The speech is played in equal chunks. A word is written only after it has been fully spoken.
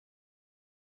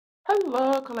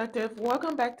Hello, collective.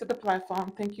 Welcome back to the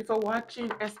platform. Thank you for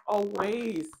watching as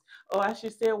always. Oh, I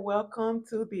should say welcome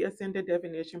to the Ascended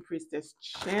Divination Priestess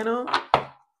channel.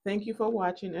 Thank you for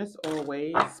watching as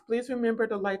always. Please remember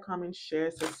to like, comment,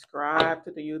 share, subscribe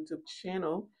to the YouTube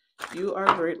channel. You are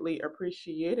greatly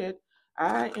appreciated.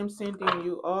 I am sending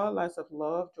you all lots of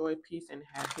love, joy, peace, and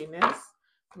happiness.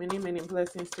 Many, many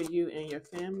blessings to you and your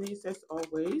families as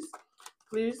always.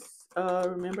 Please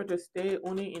remember to stay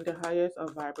only in the highest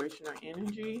of vibrational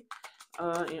energy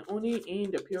and only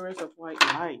in the purest of white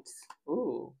lights.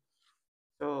 Ooh.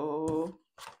 So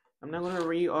I'm not going to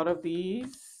read all of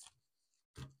these.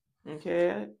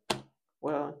 Okay.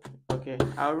 Well, okay.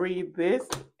 I'll read this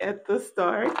at the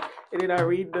start and then I'll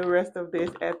read the rest of this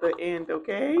at the end.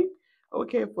 Okay.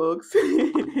 Okay, folks.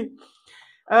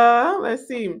 Let's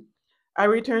see. I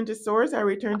return to source. I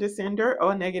return to sender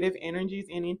all negative energies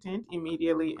and intent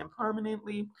immediately and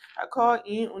permanently. I call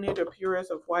in only the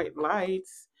purest of white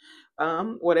lights.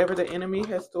 Whatever the enemy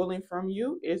has stolen from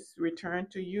you is returned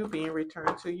to you, being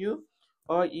returned to you.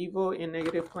 All evil and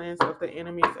negative plans of the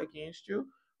enemies against you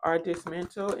are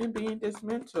dismantled and being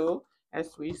dismantled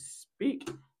as we speak.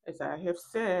 As I have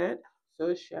said,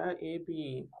 so shall it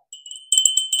be.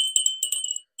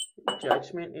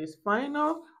 Judgment is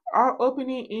final. Our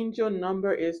opening angel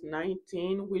number is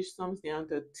 19, which sums down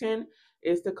to 10.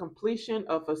 It's the completion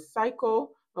of a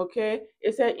cycle. Okay,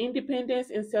 it's that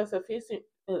independence and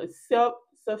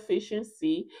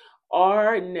self-sufficiency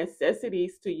are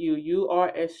necessities to you. You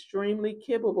are extremely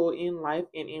capable in life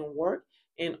and in work,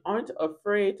 and aren't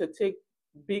afraid to take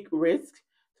big risks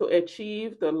to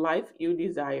achieve the life you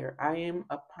desire. I am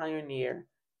a pioneer.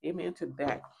 Amen to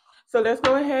that. So let's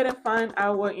go ahead and find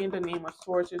out what in the name of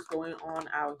source is going on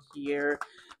out here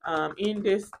in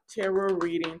this tarot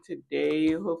reading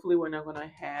today. Hopefully, we're not going to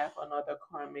have another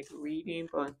karmic reading,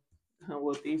 but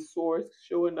with these swords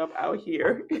showing up out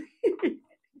here,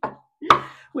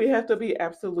 we have to be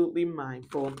absolutely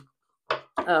mindful.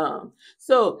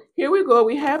 So here we go.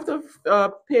 We have the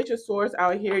picture source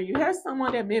out here. You have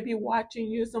someone that may be watching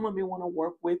you. Someone may want to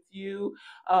work with you.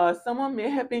 Someone may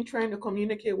have been trying to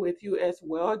communicate with you as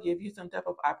well, give you some type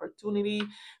of opportunity.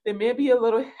 They may be a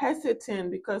little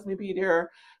hesitant because maybe they're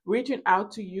reaching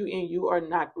out to you and you are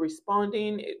not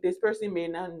responding. This person may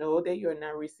not know that you're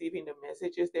not receiving the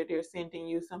messages that they're sending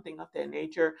you, something of that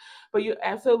nature. But you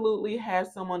absolutely have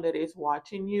someone that is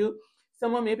watching you.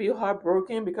 Someone may be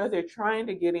heartbroken because they're trying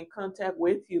to get in contact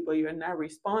with you, but you're not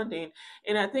responding.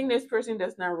 And I think this person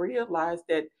does not realize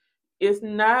that it's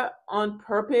not on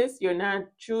purpose. You're not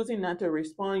choosing not to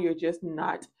respond. You're just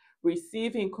not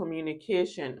receiving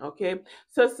communication. Okay.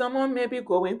 So someone may be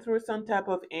going through some type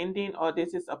of ending, or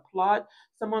this is a plot.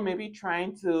 Someone may be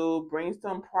trying to bring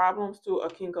some problems to a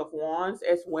King of Wands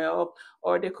as well,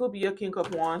 or there could be a King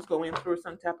of Wands going through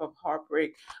some type of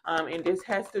heartbreak. And this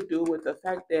has to do with the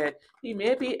fact that he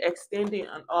may be extending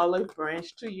an olive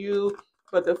branch to you,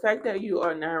 but the fact that you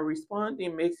are not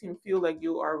responding makes him feel like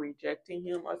you are rejecting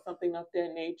him or something of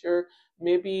that nature.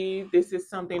 Maybe this is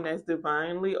something that's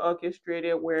divinely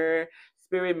orchestrated where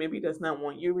spirit maybe does not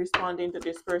want you responding to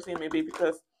this person, maybe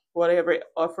because whatever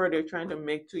offer they're trying to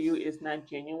make to you is not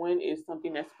genuine, is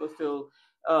something that's supposed to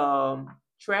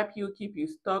trap you, keep you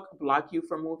stuck, block you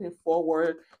from moving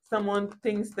forward. Someone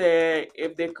thinks that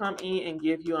if they come in and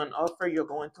give you an offer, you're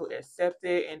going to accept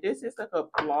it. And this is like a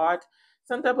plot,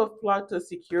 some type of plot to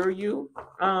secure you.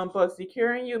 But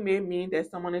securing you may mean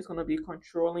that someone is going to be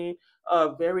controlling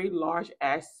a very large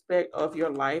aspect of your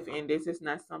life. And this is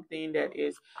not something that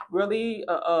is really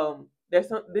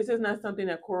this is not something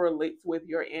that correlates with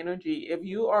your energy. If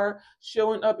you are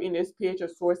showing up in this page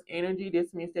of source energy,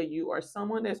 this means that you are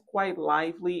someone that's quite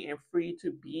lively and free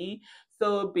to be.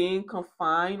 So being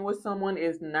confined with someone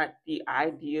is not the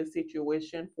ideal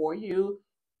situation for you.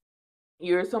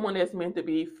 You're someone that's meant to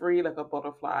be free like a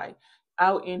butterfly,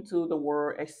 out into the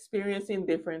world, experiencing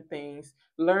different things,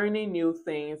 learning new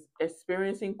things,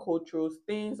 experiencing cultures,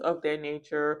 things of that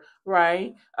nature,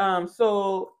 right?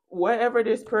 So whatever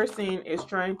this person is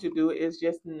trying to do is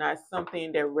just not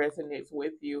something that resonates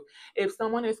with you. If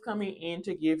someone is coming in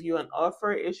to give you an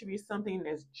offer, it should be something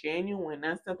that's genuine,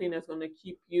 not something that's going to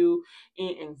keep you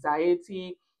in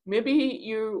anxiety. Maybe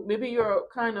you're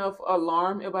kind of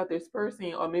alarmed about this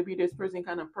person, or maybe this person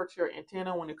kind of perks your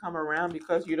antenna when they come around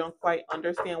because you don't quite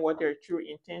understand what their true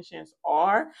intentions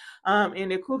are.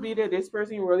 And it could be that this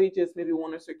person really just maybe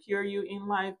want to secure you in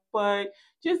life, but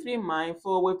just be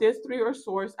mindful with this three of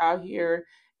swords out here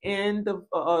and the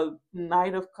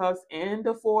Knight of Cups and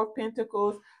the Four of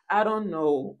Pentacles. I don't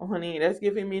know, honey. That's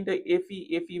giving me the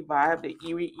iffy vibe, the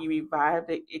eerie vibe,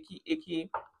 the icky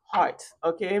heart.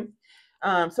 Okay.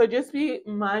 So just be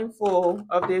mindful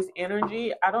of this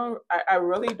energy. I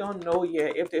really don't know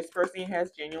yet if this person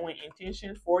has genuine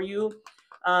intentions for you.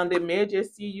 They may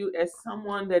just see you as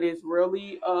someone that is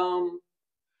really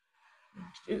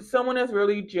someone that's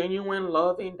really genuine,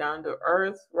 loving, down to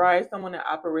earth, right? Someone that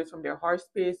operates from their heart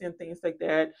space and things like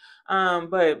that.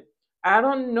 But I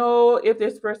don't know if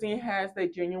this person has the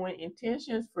genuine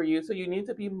intentions for you. So you need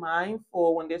to be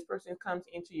mindful when this person comes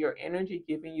into your energy,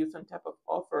 giving you some type of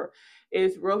offer.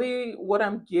 Is really what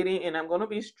I'm getting, and I'm going to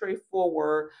be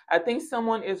straightforward. I think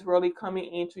someone is really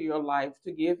coming into your life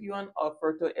to give you an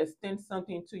offer, to extend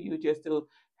something to you, just to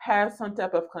have some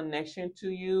type of connection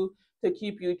to you, to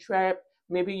keep you trapped.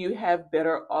 Maybe you have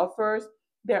better offers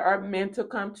that are meant to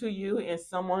come to you, and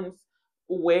someone's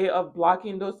way of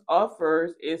blocking those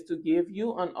offers is to give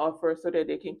you an offer so that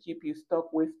they can keep you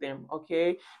stuck with them.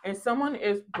 Okay. And someone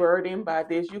is burdened by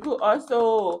this. You could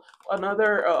also,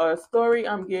 another story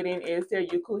I'm getting is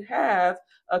that you could have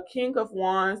a king of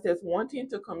wands that's wanting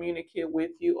to communicate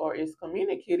with you or is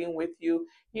communicating with you.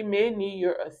 He may need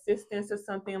your assistance or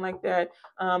something like that.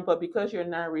 But because you're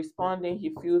not responding,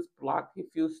 he feels blocked, he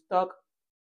feels stuck.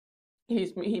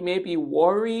 He may be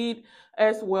worried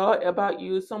as well about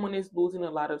you. Someone is losing a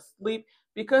lot of sleep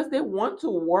because they want to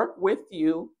work with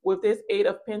you. With this Eight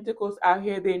of Pentacles out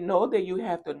here, they know that you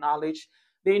have the knowledge,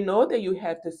 they know that you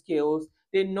have the skills,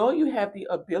 they know you have the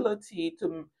ability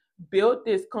to build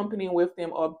this company with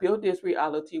them or build this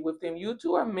reality with them. You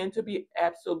two are meant to be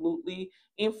absolutely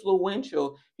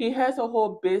influential. He has a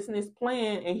whole business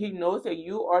plan, and he knows that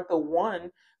you are the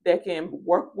one that can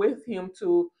work with him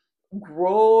to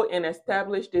grow and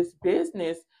establish this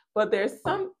business. But there's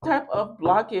some type of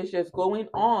blockage that's going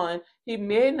on. He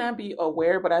may not be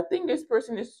aware, but I think this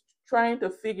person is trying to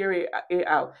figure it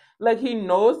out. Like, he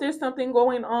knows there's something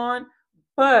going on,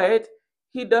 but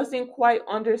he doesn't quite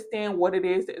understand what it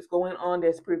is that's going on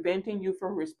that's preventing you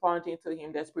from responding to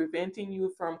him, that's preventing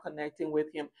you from connecting with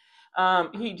him.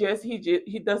 He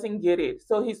doesn't get it,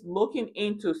 so he's looking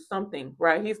into something,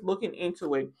 right? He's looking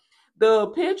into it. The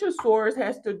page of swords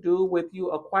has to do with you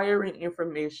acquiring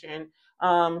information,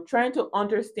 trying to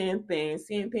understand things,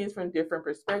 seeing things from different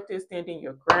perspectives, standing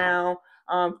your ground,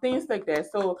 things like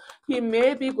that. So he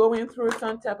may be going through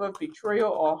some type of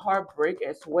betrayal or heartbreak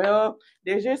as well.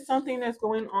 There's just something that's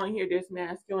going on here. This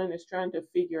masculine is trying to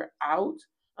figure out.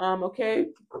 Okay,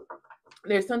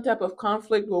 there's some type of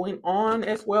conflict going on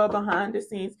as well behind the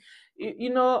scenes.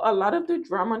 You know, a lot of the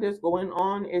drama that's going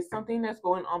on is something that's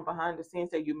going on behind the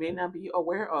scenes that you may not be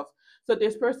aware of. So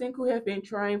this person could have been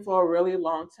trying for a really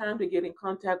long time to get in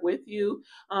contact with you,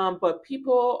 but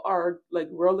people are like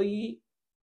really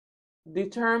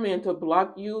determined to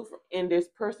block you and this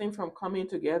person from coming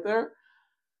together.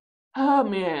 Oh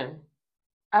man,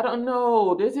 I don't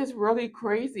know. This is really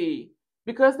crazy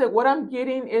because what I'm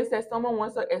getting is that someone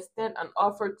wants to extend an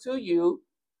offer to you,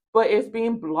 but it's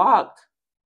being blocked.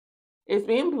 It's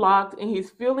being blocked, and he's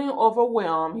feeling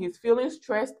overwhelmed. He's feeling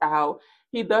stressed out.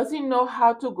 He doesn't know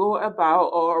how to go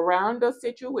about or around the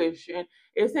situation.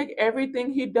 It's like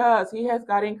everything he does, he has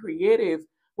gotten creative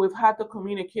with how to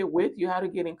communicate with you, how to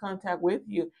get in contact with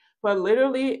you. But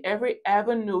literally every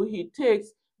avenue he takes,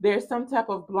 there's some type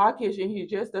of blockage, and he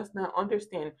just does not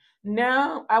understand.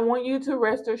 Now, I want you to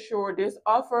rest assured this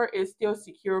offer is still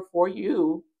secure for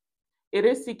you. It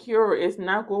is secure, it's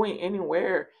not going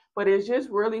anywhere. But it's just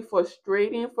really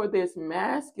frustrating for this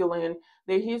masculine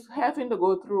that he's having to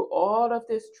go through all of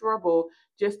this trouble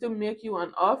just to make you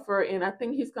an offer. And I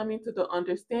think he's coming to the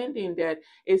understanding that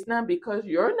it's not because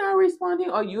you're not responding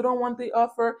or you don't want the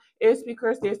offer, it's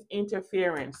because there's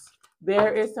interference.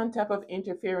 There is some type of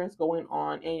interference going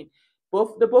on. And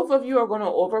both of you are going to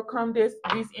overcome these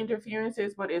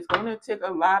interferences, but it's going to take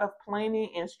a lot of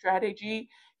planning and strategy.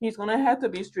 He's going to have to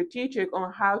be strategic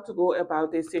on how to go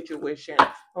about this situation.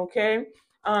 Okay.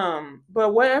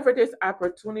 But whatever this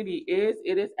opportunity is,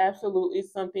 it is absolutely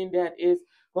something that is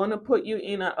going to put you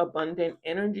in an abundant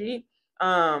energy.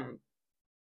 I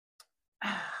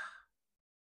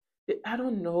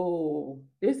don't know.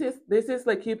 This is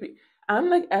like keeping. I'm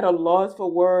like at a loss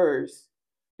for words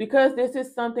because this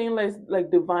is something like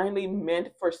divinely meant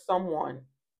for someone.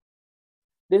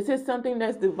 This is something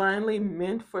that's divinely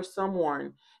meant for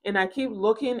someone. And I keep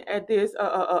looking at this.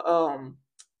 I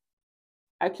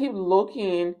keep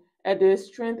looking at this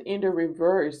strength in the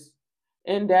reverse,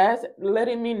 and that's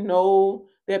letting me know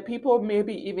that people may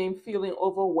be even feeling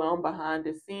overwhelmed behind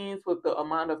the scenes with the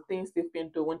amount of things they've been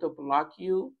doing to block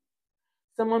you.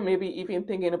 Someone may be even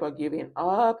thinking about giving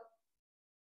up.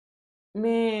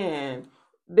 Man,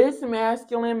 this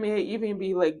masculine may even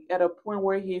be like at a point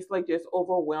where he's like just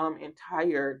overwhelmed and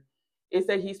tired. It's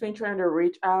that he's been trying to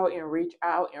reach out and reach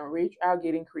out and reach out,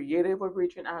 getting creative with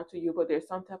reaching out to you, but there's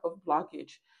some type of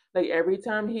blockage. Like every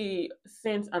time he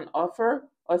sends an offer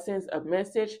or sends a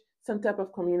message, some type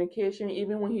of communication,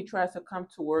 even when he tries to come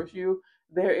towards you,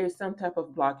 there is some type of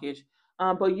blockage.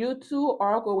 But you two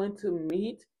are going to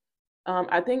meet.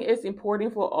 I think it's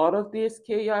important for all of this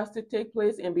chaos to take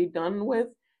place and be done with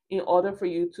in order for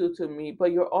you two to meet.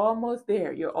 But you're almost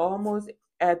there. You're almost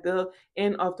at the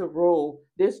end of the road.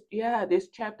 This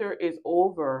chapter is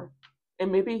over.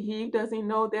 And maybe he doesn't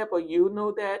know that, but you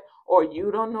know that, or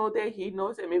you don't know that. He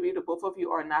knows that. Maybe the both of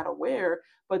you are not aware,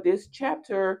 but this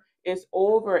chapter is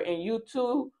over, and you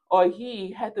two or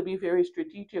he had to be very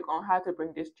strategic on how to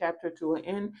bring this chapter to an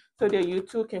end so that you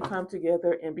two can come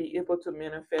together and be able to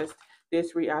manifest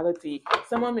this reality.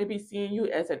 Someone may be seeing you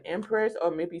as an empress or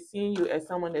maybe seeing you as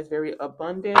someone that's very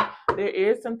abundant. There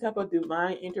is some type of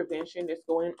divine intervention that's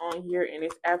going on here, and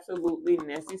it's absolutely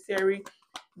necessary.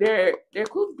 There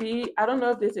could be, I don't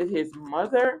know if this is his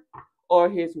mother or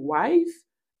his wife,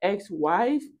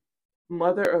 ex-wife,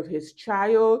 mother of his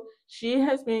child. She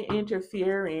has been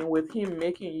interfering with him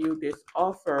making you this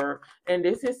offer. And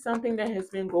this is something that has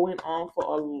been going on for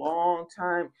a long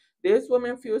time. This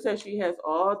woman feels that she has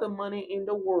all the money in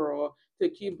the world to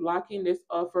keep blocking this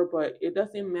offer, but it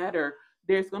doesn't matter.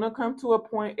 There's going to come to a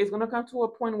point, it's going to come to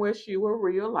a point where she will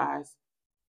realize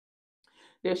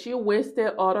that she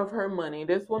wasted all of her money.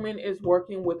 This woman is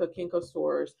working with a king of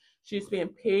swords. She's been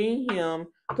paying him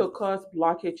to cause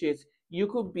blockages. You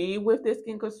could be with this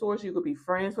king of swords. You could be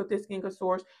friends with this king of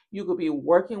swords. You could be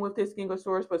working with this king of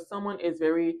swords, but someone is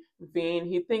very vain.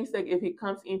 He thinks that if he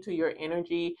comes into your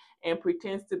energy and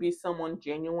pretends to be someone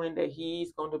genuine, that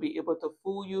he's going to be able to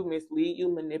fool you, mislead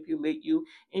you, manipulate you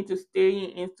into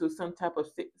staying in some type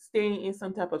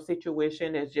of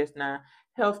situation that's just not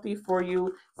healthy for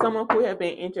you. Someone could have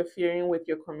been interfering with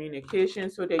your communication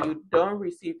so that you don't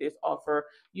receive this offer.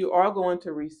 You are going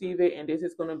to receive it, and this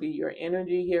is going to be your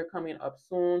energy here coming up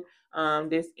soon.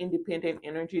 This independent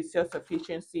energy,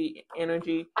 self-sufficiency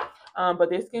energy. But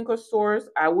this king of swords,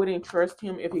 I wouldn't trust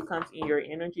him if he comes in your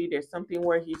energy. There's something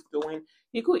where he's doing.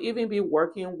 He could even be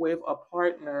working with a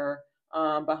partner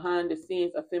behind the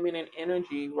scenes, a feminine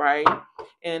energy, right?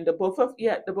 And the both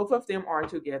of them are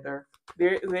together.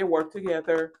 They work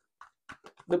together.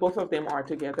 The both of them are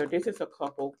together. This is a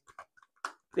couple.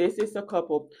 This is a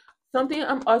couple. Something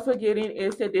I'm also getting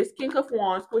is that this King of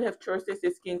Wands could have trusted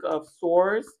this King of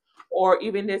Swords or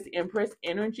even this Empress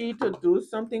energy to do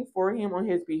something for him on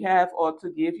his behalf or to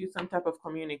give you some type of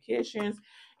communications.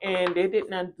 And they did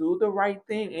not do the right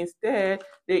thing. Instead,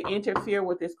 they interfere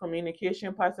with this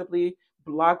communication, possibly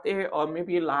blocked it or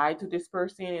maybe lied to this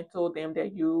person and told them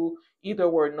that you either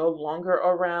were no longer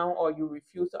around or you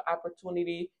refused the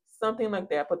opportunity, something like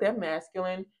that. But that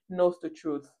masculine knows the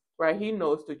truth, right? He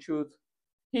knows the truth.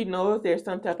 He knows there's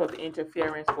some type of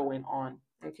interference going on.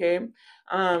 Okay.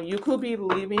 You could be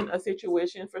leaving a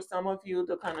situation for some of you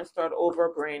to kind of start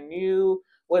over brand new,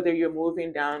 whether you're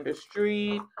moving down the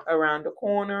street, around the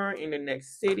corner, in the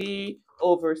next city,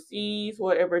 overseas,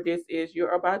 whatever this is.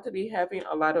 You're about to be having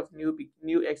a lot of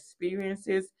new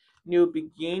experiences, new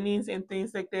beginnings, and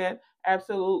things like that.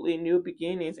 Absolutely new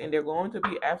beginnings, and they're going to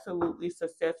be absolutely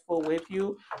successful with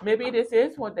you. Maybe this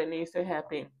is what that needs to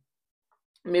happen.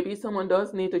 Maybe someone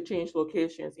does need to change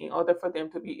locations in order for them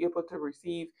to be able to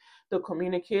receive the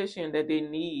communication that they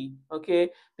need. Okay,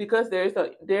 because there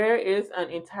is an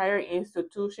entire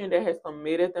institution that has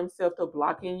committed themselves to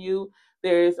blocking you.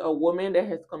 There is a woman that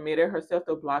has committed herself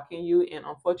to blocking you, and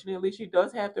unfortunately she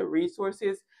does have the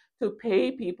resources to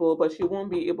pay people, but she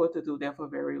won't be able to do that for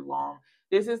very long.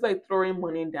 This is like throwing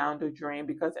money down the drain,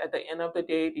 because at the end of the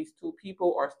day, these two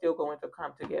people are still going to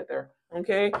come together.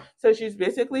 Okay, so she's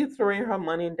basically throwing her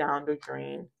money down the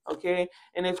drain. Okay,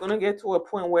 and it's going to get to a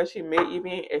point where she may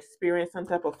even experience some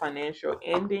type of financial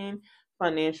ending,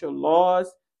 financial loss.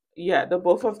 Yeah, the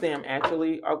both of them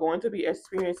actually are going to be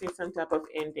experiencing some type of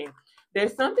ending.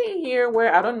 There's something here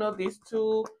where I don't know if these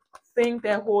two think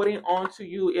that holding on to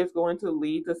you is going to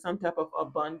lead to some type of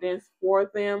abundance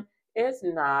for them. It's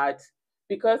not,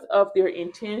 because of their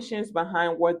intentions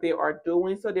behind what they are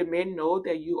doing. So they may know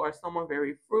that you are someone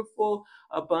very fruitful,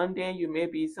 abundant. You may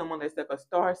be someone that's like a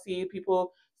star seed.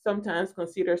 People sometimes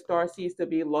consider star seeds to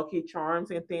be lucky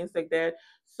charms and things like that.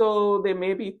 So they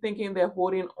may be thinking that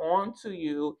holding on to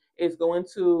you is going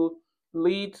to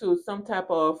lead to some type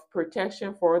of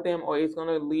protection for them, or it's going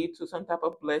to lead to some type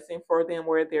of blessing for them,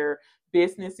 where their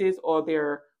businesses or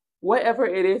their whatever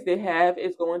it is they have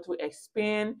is going to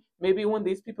expand. Maybe when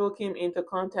these people came into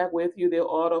contact with you, they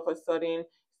all of a sudden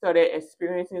started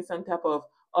experiencing some type of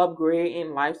upgrade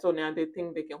in life. So now they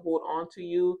think they can hold on to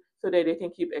you. so that they can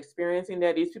keep experiencing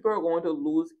that. These people are going to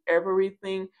lose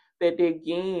everything that they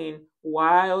gain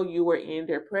while you were in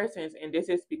their presence. And this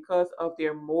is because of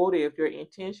their motive, their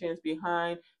intentions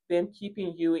behind them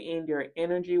keeping you in their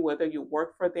energy, whether you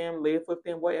work for them, live with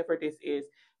them, whatever this is.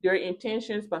 Their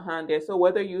intentions behind it. So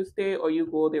whether you stay or you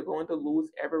go, they're going to lose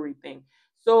everything.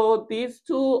 So these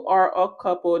two are a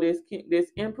couple.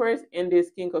 This Empress and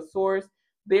this King of Swords.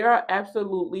 They are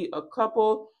absolutely a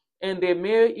couple, and they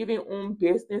may even own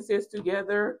businesses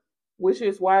together, which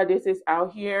is why this is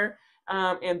out here.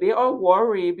 And they are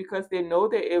worried because they know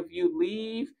that if you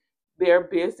leave, their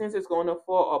business is going to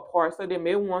fall apart. So they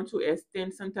may want to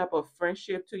extend some type of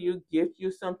friendship to you, gift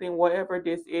you something, whatever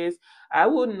this is. I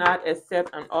would not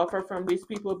accept an offer from these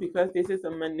people because this is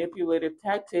a manipulative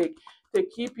tactic to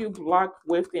keep you blocked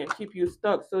with them, keep you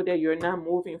stuck so that you're not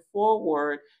moving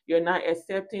forward. You're not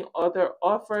accepting other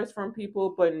offers from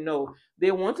people, but no,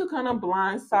 they want to kind of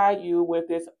blindside you with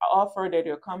this offer that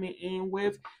you're coming in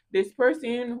with. This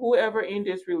person, whoever in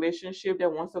this relationship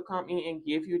that wants to come in and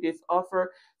give you this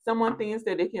offer, someone thinks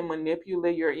that they can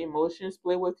manipulate your emotions,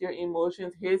 play with your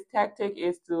emotions. His tactic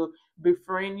is to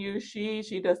befriend you.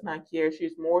 She does not care.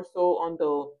 She's more so on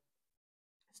the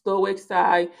stoic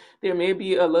side. There may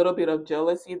be a little bit of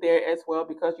jealousy there as well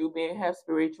because you may have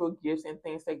spiritual gifts and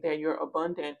things like that. You're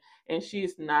abundant, and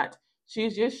she's not.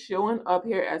 She's just showing up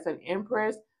here as an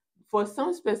empress for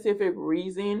some specific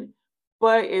reason,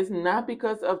 but it's not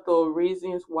because of the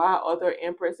reasons why other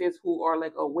empresses who are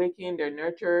like awakened, they're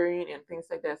nurturing and things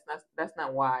like that. That's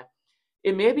not why.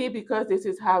 It may be because this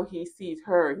is how he sees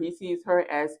her. He sees her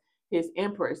as his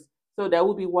empress. So that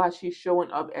would be why she's showing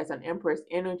up as an empress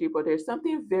energy. But there's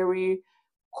something very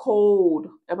cold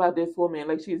about this woman.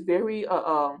 Like she's very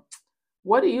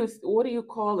what do you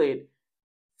call it?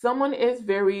 Someone is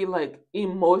very like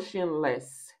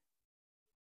emotionless.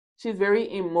 She's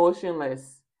very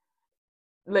emotionless.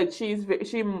 Like she's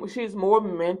more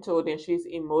mental than she's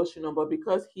emotional, but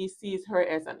because he sees her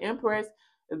as an empress,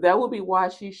 that would be why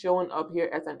she's showing up here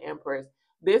as an empress.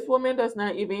 This woman does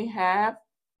not even have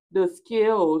the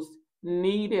skills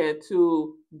needed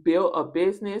to build a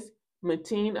business,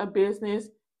 maintain a business,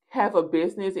 have a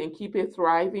business and keep it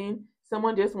thriving.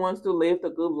 Someone just wants to live the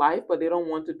good life, but they don't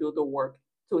want to do the work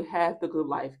to have the good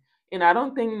life. And I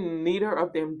don't think neither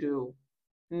of them do.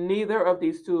 Neither of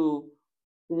these two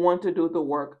want to do the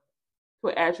work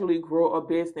to actually grow a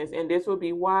business. And this will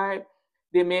be why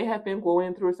they may have been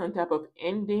going through some type of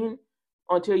ending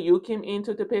until you came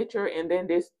into the picture, and then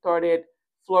they started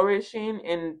flourishing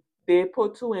and they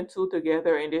put two and two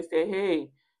together and they say, hey,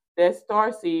 that's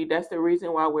star seed. That's the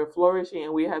reason why we're flourishing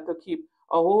and we have to keep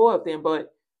a hold of them.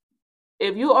 But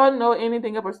if you all know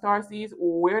anything about star seeds,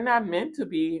 we're not meant to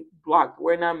be blocked.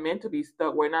 We're not meant to be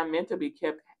stuck. We're not meant to be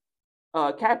kept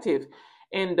captive.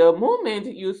 And the moment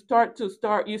you start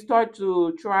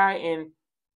to try and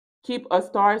keep a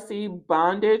starseed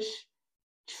bondage,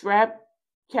 trapped,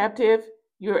 captive,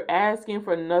 you're asking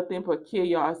for nothing but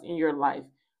chaos in your life.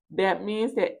 That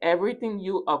means that everything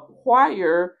you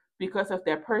acquire because of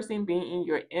that person being in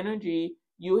your energy,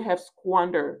 you have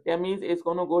squandered. That means it's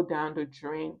going to go down the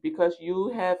drain because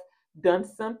you have done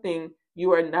something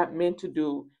you are not meant to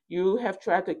do. You have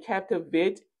tried to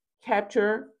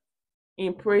capture,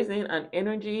 imprison an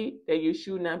energy that you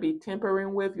should not be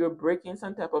tampering with. You're breaking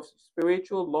some type of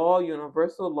spiritual law,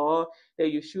 universal law that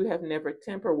you should have never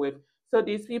tampered with. So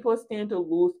these people stand to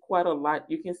lose quite a lot.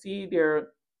 You can see they're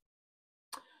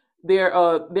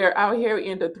out here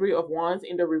in the Three of Wands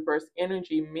in the reverse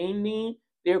energy, meaning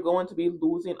they're going to be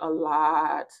losing a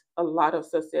lot of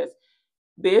success.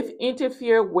 They've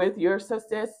interfered with your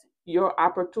success, your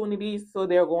opportunities, so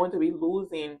they're going to be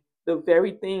losing the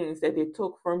very things that they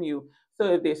took from you.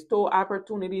 So if they stole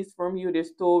opportunities from you, they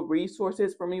stole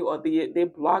resources from you, or they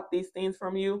blocked these things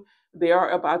from you, they are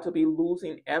about to be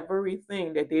losing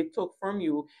everything that they took from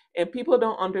you. And people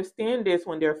don't understand this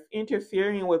when they're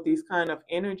interfering with these kind of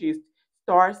energies,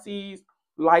 star seeds,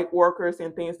 light workers,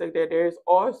 and things like that. There's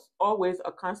always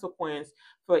a consequence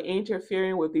for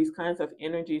interfering with these kinds of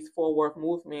energies forward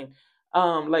movement.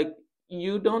 Like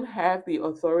you don't have the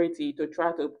authority to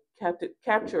try to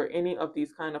capture any of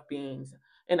these kind of beings.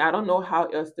 And I don't know how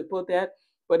else to put that,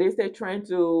 but is they trying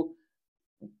to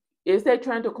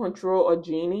control a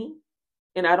genie?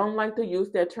 And I don't like to use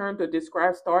that term to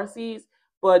describe star seeds,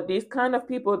 but these kind of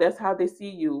people, that's how they see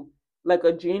you, like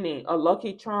a genie, a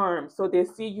lucky charm. So they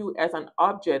see you as an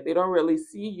object. They don't really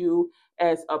see you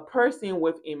as a person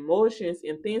with emotions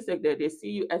and things like that. They see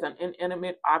you as an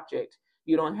inanimate object.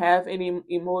 You don't have any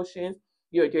emotions.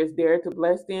 You're just there to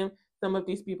bless them. Some of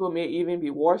these people may even be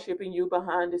worshiping you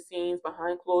behind the scenes,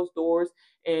 behind closed doors,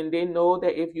 and they know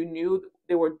that if you knew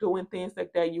they were doing things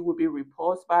like that, you would be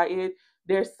repulsed by it.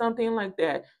 There's something like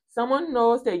that. Someone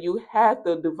knows that you have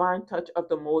the divine touch of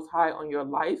the Most High on your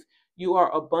life. You are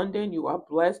abundant, you are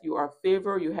blessed, you are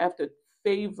favored, you have the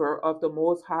favor of the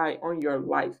Most High on your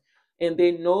life. And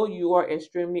they know you are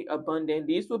extremely abundant.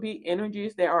 These will be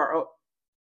energies that are,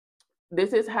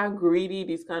 this is how greedy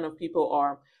these kind of people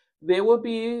are. They will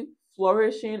be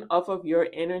flourishing off of your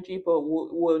energy, but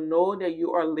will know that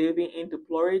you are living in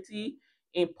deplority,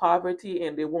 in poverty,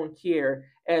 and they won't care.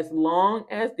 As long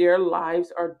as their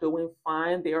lives are doing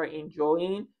fine, they are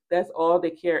enjoying, that's all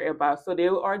they care about. So they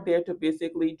are there to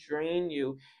basically drain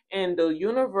you. And the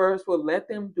universe will let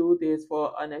them do this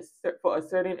for a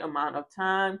certain amount of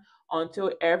time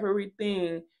until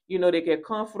everything, they get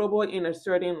comfortable in a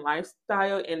certain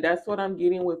lifestyle. And that's what I'm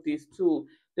getting with these two.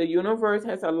 The universe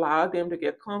has allowed them to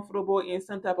get comfortable in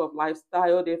some type of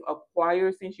lifestyle they've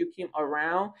acquired since you came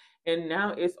around. And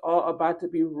now it's all about to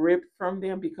be ripped from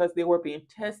them because they were being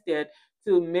tested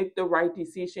to make the right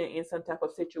decision in some type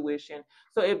of situation.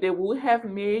 So if they would have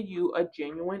made you a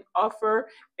genuine offer,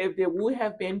 if they would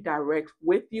have been direct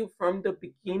with you from the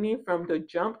beginning, from the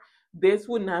jump, this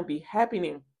would not be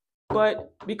happening.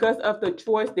 But because of the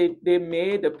choice they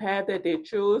made, the path that they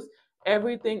chose,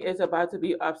 everything is about to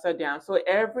be upside down. So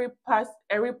every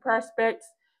prospect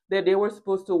that they were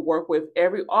supposed to work with,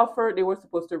 every offer they were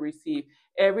supposed to receive,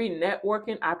 every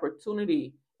networking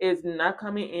opportunity is not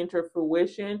coming into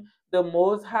fruition. The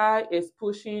Most High is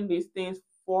pushing these things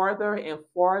farther and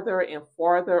farther and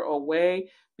farther away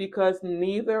because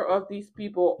neither of these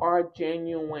people are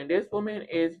genuine. This woman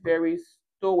is very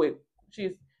stoic.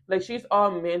 She's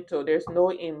all mental. There's no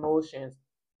emotions.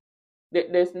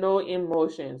 There's no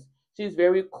emotions. She's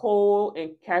very cold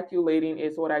and calculating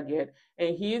is what I get.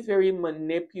 And he's very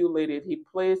manipulative. He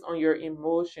plays on your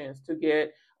emotions to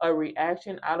get a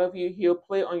reaction out of you. He'll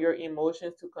play on your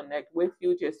emotions to connect with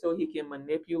you just so he can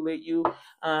manipulate you.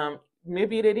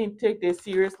 Maybe they didn't take this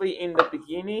seriously in the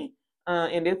beginning.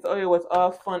 And they thought it was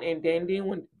all fun and dandy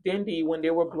when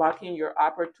they were blocking your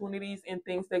opportunities and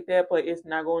things like that. But it's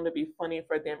not going to be funny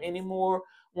for them anymore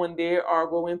when they are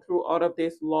going through all of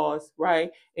this loss,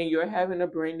 right? And you're having a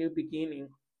brand new beginning.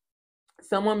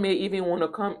 Someone may even want to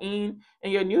come in,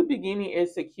 and your new beginning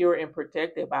is secure and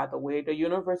protected, by the way. The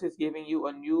universe is giving you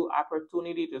a new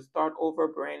opportunity to start over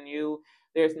brand new.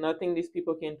 There's nothing these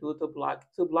people can do to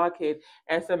block it.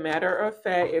 As a matter of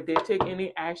fact, if they take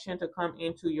any action to come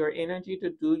into your energy to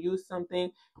do you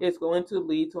something, it's going to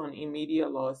lead to an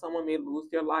immediate loss. Someone may lose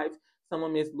their life,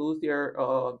 someone may lose their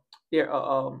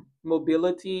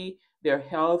mobility, their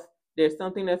health. There's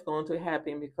something that's going to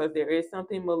happen because there is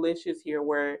something malicious here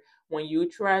where when you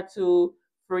try to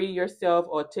free yourself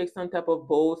or take some type of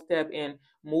bold step and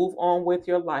move on with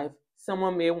your life,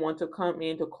 someone may want to come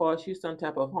in to cause you some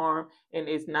type of harm, and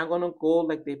it's not going to go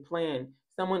like they planned.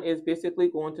 Someone is basically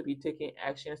going to be taking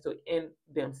actions to end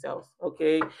themselves.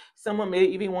 Okay. Someone may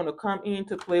even want to come in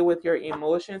to play with your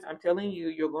emotions. I'm telling you,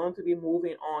 you're going to be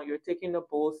moving on. You're taking a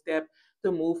bold step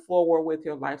to move forward with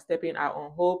your life, stepping out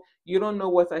on hope. You don't know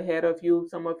what's ahead of you,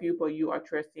 some of you, but you are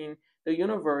trusting the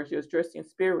universe, you're trusting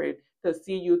spirit to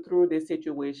see you through this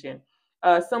situation.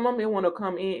 Someone may want to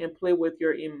come in and play with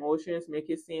your emotions, make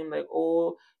it seem like,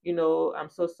 oh, I'm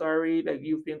so sorry that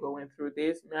you've been going through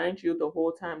this. Mind you, the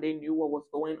whole time they knew what was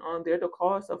going on. They're the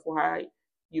cause of why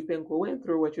you've been going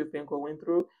through what you've been going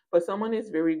through. But someone is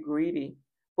very greedy.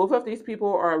 Both of these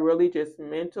people are really just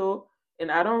mental,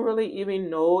 and I don't really even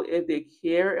know if they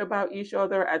care about each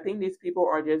other. I think these people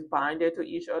are just binded to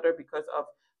each other because of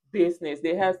business.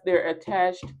 They're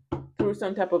attached through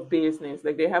some type of business.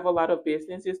 Like they have a lot of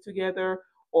businesses together,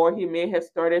 or he may have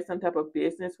started some type of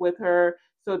business with her.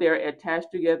 So they're attached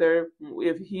together.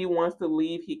 If he wants to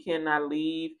leave, he cannot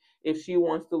leave. If she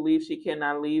wants to leave, she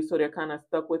cannot leave. So they're kind of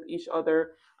stuck with each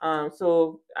other.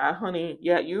 Honey,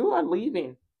 yeah, you are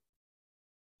leaving.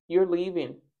 You're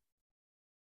leaving.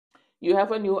 You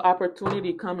have a new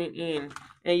opportunity coming in,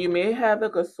 and you may have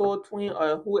like a soul twin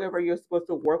or whoever you're supposed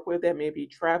to work with that may be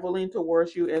traveling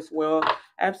towards you as well.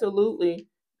 Absolutely,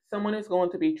 someone is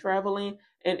going to be traveling,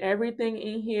 and everything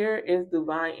in here is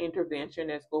divine intervention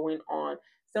that's going on.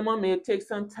 Someone may take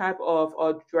some type of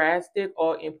a drastic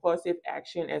or impulsive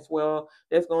action as well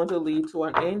that's going to lead to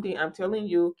an ending. I'm telling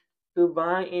you,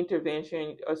 divine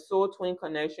intervention, a soul twin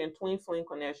connection, twin flame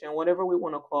connection, whatever we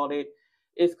want to call it,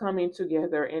 is coming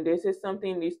together. And this is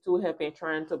something these two have been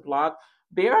trying to block.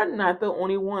 They are not the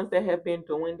only ones that have been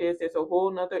doing this. There's a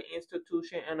whole nother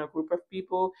institution and a group of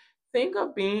people. Think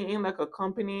of being in like a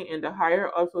company, and the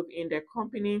higher ups within that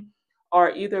company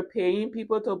are either paying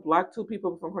people to block two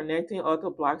people from connecting or to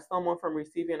block someone from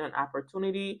receiving an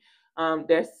opportunity.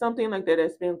 There's something like that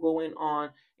that's been going on,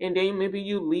 and then maybe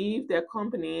you leave that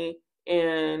company,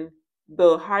 and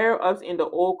the higher ups in the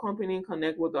old company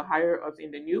connect with the higher ups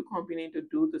in the new company to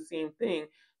do the same thing.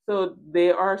 So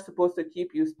they are supposed to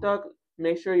keep you stuck,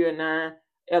 make sure you're not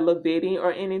elevating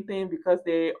or anything, because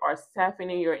they are sapping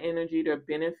your energy. They're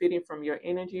benefiting from your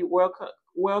energy.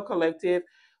 Well, collective,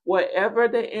 whatever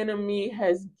the enemy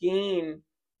has gained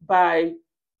by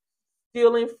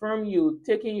stealing from you,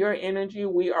 taking your energy,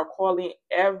 we are calling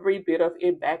every bit of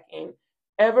it back in.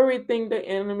 Everything the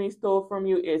enemy stole from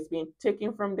you is being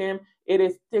taken from them. It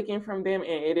is taken from them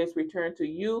and it is returned to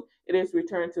you. It is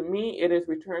returned to me. It is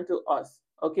returned to us.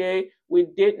 Okay? We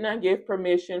did not give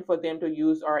permission for them to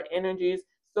use our energies.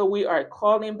 So we are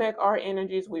calling back our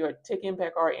energies. We are taking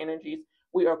back our energies.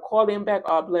 We are calling back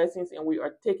our blessings and we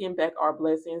are taking back our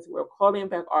blessings. We're calling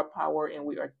back our power and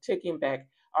we are taking back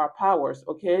our powers.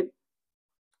 Okay?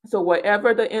 So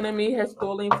whatever the enemy has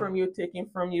stolen from you, taken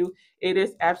from you, it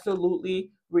is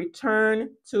absolutely returned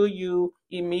to you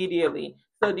immediately.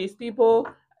 So these people,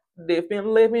 they've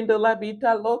been living the la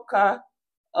vida loca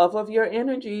of your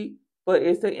energy, but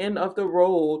it's the end of the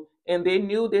road. And they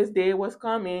knew this day was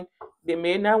coming. They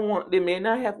may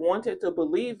not have wanted to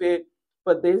believe it,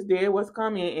 but this day was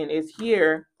coming and it's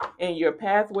here, and your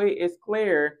pathway is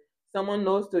clear. Someone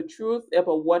knows the truth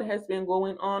about what has been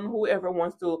going on. Whoever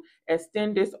wants to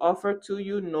extend this offer to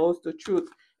you knows the truth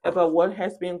about what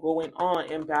has been going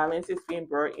on, and balance is being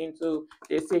brought into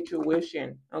this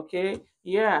situation. Okay?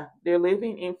 Yeah, they're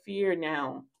living in fear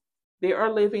now. They are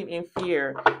living in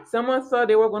fear. Someone thought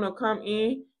they were going to come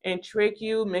in and trick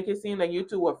you, make it seem like you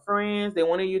two were friends. They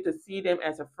wanted you to see them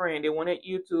as a friend. They wanted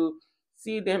you to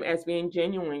see them as being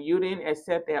genuine. You didn't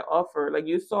accept that offer. Like,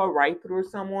 you saw right through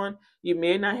someone. You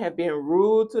may not have been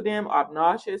rude to them,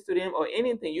 obnoxious to them, or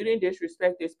anything. You didn't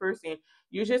disrespect this person.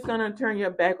 You're just gonna turn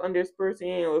your back on this person.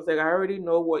 And it was like, I already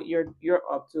know what you're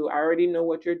up to. I already know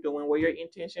what you're doing, what your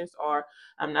intentions are.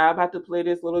 I'm not about to play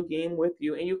this little game with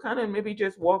you. And you kind of maybe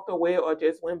just walked away or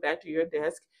just went back to your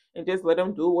desk and just let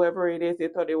them do whatever it is they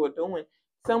thought they were doing.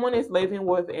 Someone is living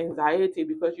with anxiety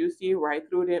because you see right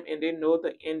through them and they know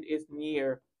the end is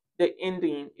near. The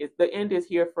end is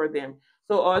here for them.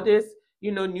 So all this,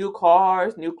 new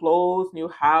cars, new clothes, new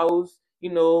house,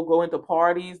 going to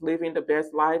parties, living the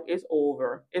best life is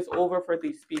over. It's over for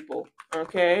these people.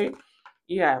 Okay?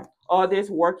 Yeah, all this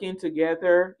working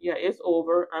together, yeah, it's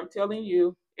over. I'm telling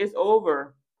you, it's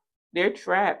over. They're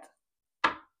trapped.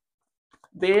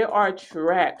 They are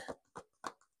trapped.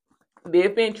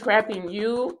 They've been trapping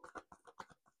you,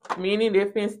 meaning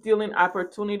they've been stealing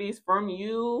opportunities from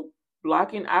you,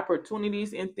 blocking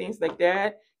opportunities and things like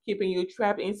that, keeping you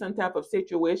trapped in some type of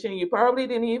situation. You probably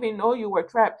didn't even know you were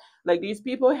trapped. Like, these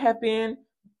people have been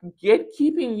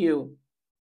gatekeeping you,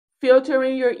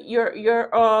 filtering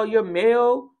your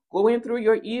mail, going through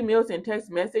your emails and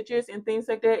text messages and things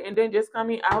like that, and then just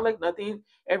coming out like nothing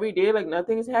every day, like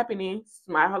nothing's happening,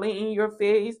 smiling in your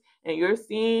face, and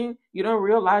you don't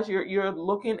realize you're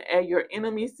looking at your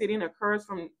enemies sitting across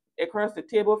the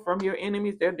table from your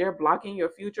enemies. They're blocking your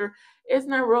future. It's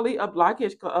not really a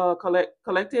blockage,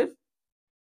 collective.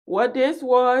 What this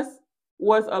was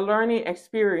a learning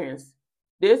experience.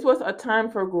 This was a time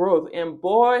for growth. And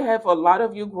boy, have a lot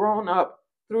of you grown up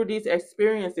through these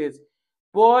experiences.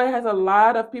 Boy, has a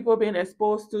lot of people been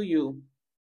exposed to you.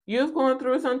 You've gone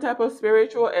through some type of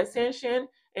spiritual ascension,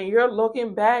 and you're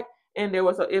looking back, and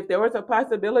if there was a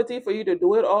possibility for you to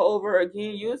do it all over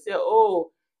again, you say,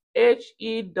 oh,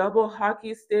 HE double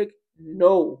hockey stick,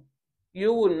 no.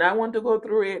 You would not want to go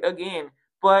through it again.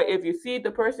 But if you see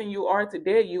the person you are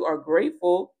today, you are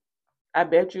grateful. I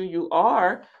bet you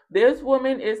are. This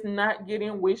woman is not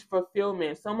getting wish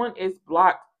fulfillment. Someone is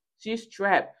blocked. She's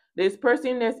trapped. This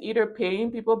person that's either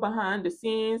paying people behind the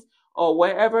scenes or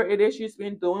whatever it is she's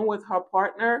been doing with her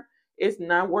partner is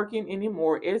not working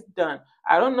anymore. It's done.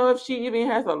 I don't know if she even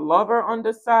has a lover on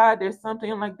the side. There's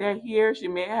something like that here. She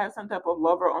may have some type of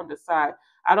lover on the side.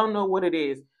 I don't know what it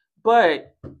is.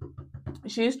 But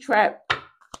she's trapped.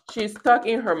 She's stuck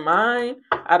in her mind.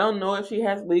 I don't know if she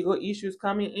has legal issues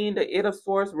coming in. The Eight of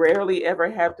Swords rarely ever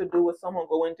have to do with someone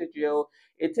going to jail.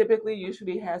 It typically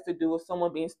usually has to do with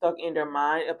someone being stuck in their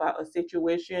mind about a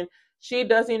situation. She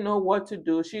doesn't know what to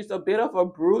do. She's a bit of a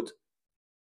brute.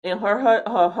 And her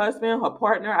husband, her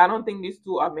partner, I don't think these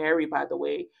two are married, by the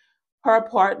way. Her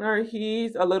partner,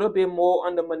 he's a little bit more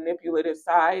on the manipulative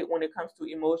side when it comes to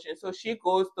emotion. So she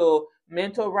goes the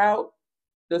mental route,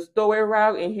 the story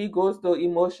route, and he goes the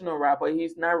emotional route, but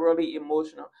he's not really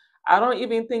emotional. I don't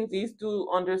even think these two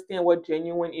understand what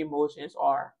genuine emotions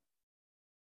are.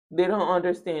 They don't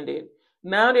understand it.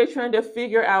 Now they're trying to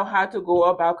figure out how to go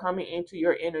about coming into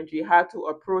your energy, how to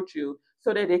approach you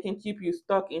so that they can keep you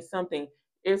stuck in something.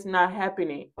 It's not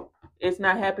happening. It's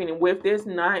not happening. With this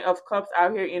Nine of Cups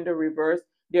out here in the reverse,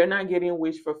 they're not getting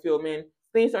wish fulfillment.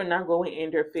 Things are not going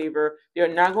in their favor.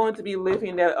 They're not going to be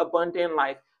living that abundant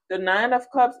life. The Nine of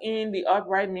Cups in the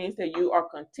upright means that you are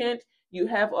content. You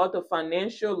have all the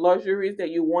financial luxuries that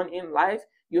you want in life.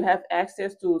 You have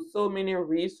access to so many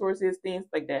resources, things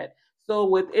like that. So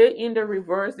with it in the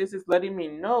reverse, this is letting me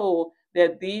know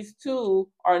that these two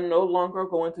are no longer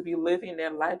going to be living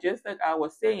their life. Just like I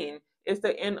was saying, it's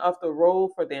the end of the road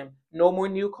for them. No more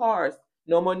new cars,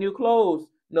 no more new clothes,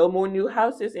 no more new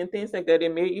houses and things like that. They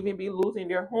may even be losing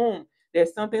their home.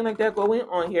 There's something like that going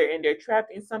on here, and they're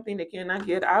trapped in something they cannot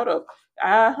get out of.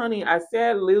 Ah, honey, I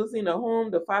said losing a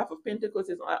home. The Five of Pentacles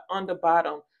is on the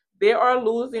bottom. They are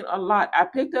losing a lot. I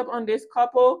picked up on this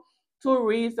couple 2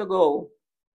 reads ago.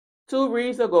 2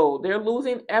 reads ago, they're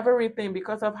losing everything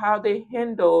because of how they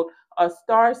handled a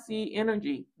star seed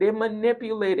energy. They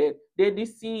manipulated, they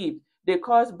deceived, they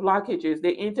caused blockages,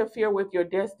 they interfere with your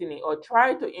destiny or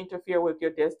try to interfere with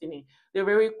your destiny. They're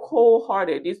very cold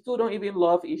hearted. These two don't even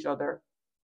love each other.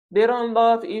 They don't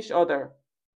love each other.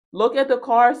 Look at the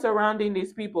cards surrounding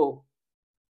these people.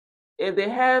 If they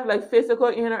have like physical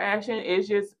interaction, it's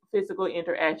just physical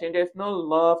interaction. There's no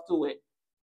love to it.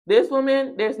 This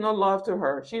woman, there's no love to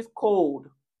her. She's cold.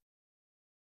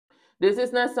 This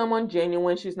is not someone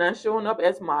genuine. She's not showing up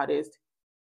as modest.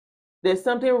 There's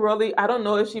something really, I don't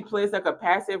know if she plays like a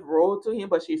passive role to him,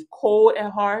 but she's cold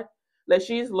at heart. Like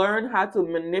she's learned how to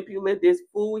manipulate this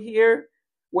fool here,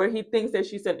 where he thinks that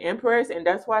she's an empress, and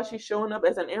that's why she's showing up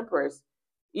as an empress.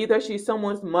 Either she's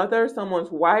someone's mother,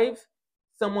 someone's wife,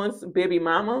 someone's baby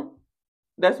mama.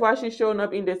 That's why she's showing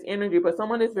up in this energy, but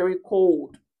someone is very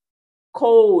cold.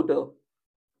 Cold.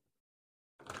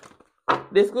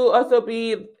 This could also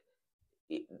be,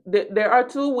 there are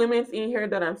two women in here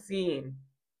that I'm seeing.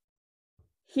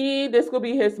 This could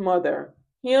be his mother.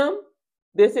 Him,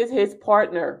 this is his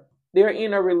partner. They're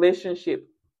in a relationship.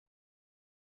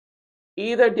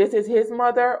 Either this is his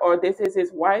mother or this is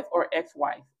his wife or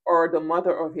ex-wife or the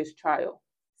mother of his child.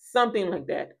 Something like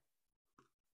that.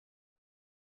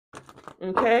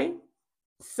 Okay?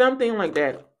 Something like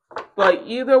that. But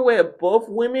either way, both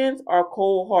women are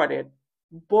cold-hearted.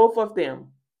 Both of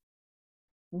them.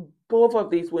 Both of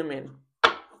these women.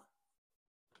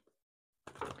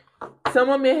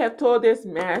 Someone may have told this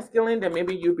masculine that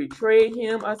maybe you betrayed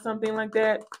him or something like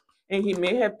that, and he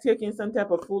may have taken some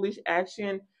type of foolish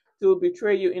action to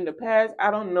betray you in the past.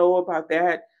 I don't know about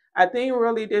that. I think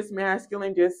really this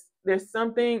masculine just there's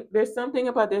something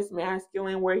about this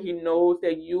masculine where he knows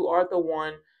that you are the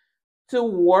one to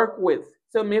work with.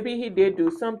 So maybe he did do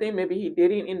something, maybe he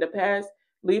didn't in the past.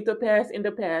 Leave the past in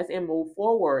the past and move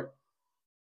forward.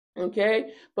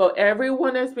 Okay, but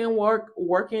everyone that's been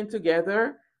working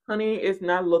together, honey, is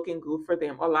not looking good for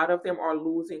them. A lot of them are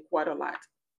losing quite a lot.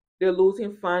 They're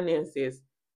losing finances.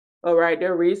 All right,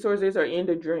 their resources are in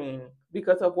the drain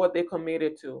because of what they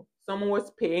committed to. Someone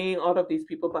was paying all of these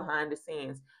people behind the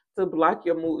scenes to block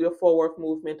your forward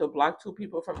movement, to block two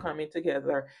people from coming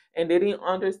together, and they didn't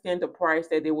understand the price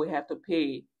that they would have to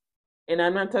pay. And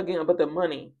I'm not talking about the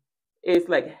money. It's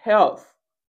like health,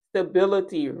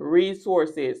 stability,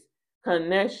 resources,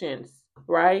 connections,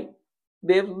 right?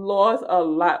 They've lost a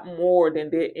lot more than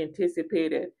they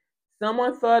anticipated.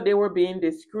 Someone thought they were being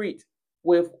discreet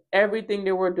with everything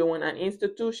they were doing. An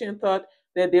institution thought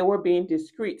that they were being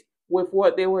discreet with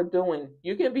what they were doing.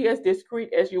 You can be as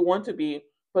discreet as you want to be,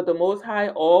 but the Most High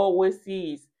always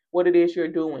sees what it is you're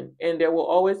doing, and there will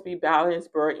always be balance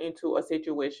brought into a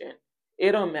situation.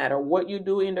 It don't matter what you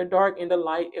do in the dark, in the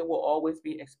light, it will always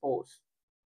be exposed.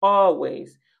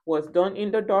 Always. What's done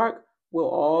in the dark will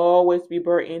always be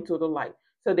brought into the light.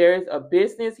 So there is a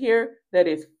business here that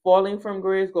is falling from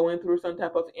grace, going through some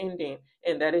type of ending.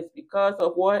 And that is because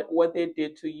of what? What they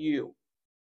did to you.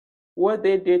 What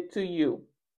they did to you.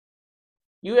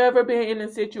 You ever been in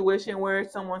a situation where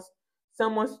someone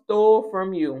stole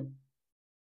from you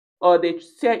or they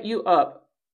set you up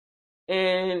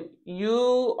and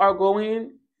you are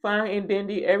going fine and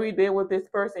dandy every day with this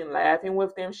person, laughing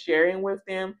with them, sharing with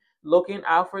them, looking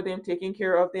out for them, taking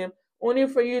care of them, only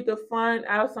for you to find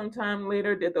out sometime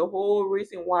later that the whole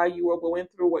reason why you were going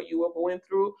through what you were going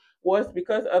through was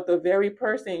because of the very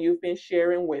person you've been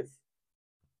sharing with.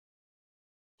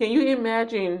 Can you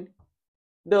imagine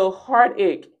the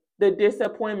heartache, the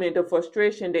disappointment, the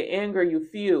frustration, the anger you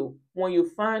feel when you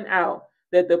find out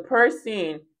that the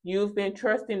person you've been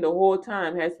trusting the whole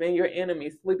time has been your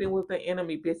enemy, sleeping with the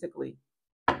enemy, basically?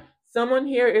 Someone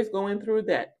here is going through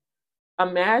that. A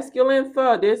masculine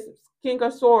thought, this King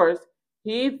of Swords,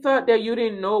 he thought that you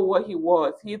didn't know what he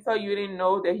was. He thought you didn't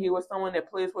know that he was someone that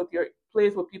plays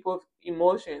with people's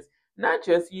emotions, not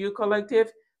just you,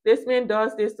 collective. This man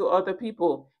does this to other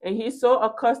people, and he's so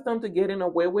accustomed to getting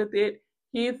away with it.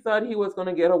 He thought he was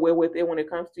gonna get away with it when it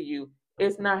comes to you.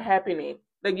 It's not happening.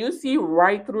 Like, you see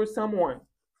right through someone.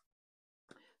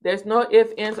 There's no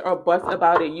ifs, ands, or buts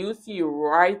about it. You see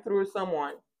right through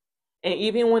someone. And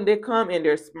even when they come and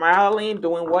they're smiling,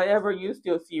 doing whatever, you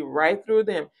still see right through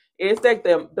them. It's like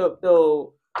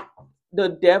the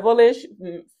devilish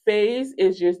face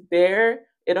is just there.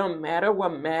 It don't matter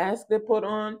what mask they put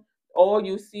on. All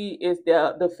you see is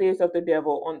the face of the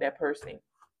devil on that person.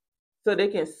 So they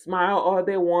can smile all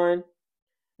they want.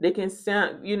 They can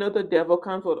sound, the devil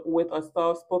comes with a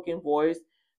soft spoken voice.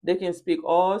 They can speak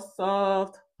all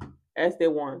soft as they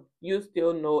want. You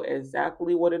still know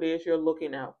exactly what it is you're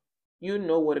looking at. You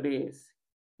know what it is.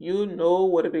 You know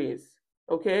what it is.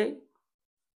 Okay?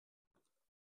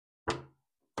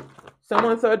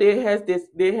 Someone thought they had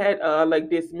like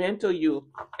dismantle you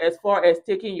as far as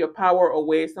taking your power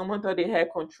away. Someone thought they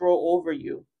had control over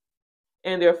you.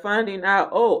 And they're finding out,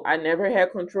 oh, I never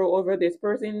had control over this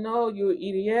person. No, you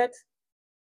idiot.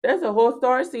 That's a whole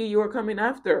star seed you are coming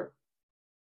after.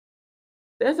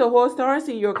 That's a whole star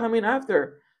seed you're coming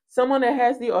after. Someone that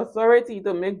has the authority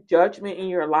to make judgment in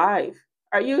your life.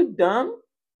 Are you dumb?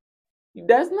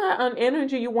 That's not an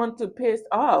energy you want to piss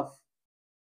off.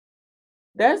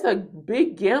 That's a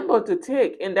big gamble to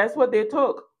take, and that's what they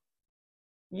took.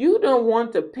 You don't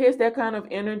want to piss that kind of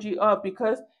energy off,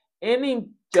 because any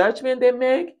judgment they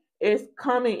make is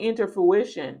coming into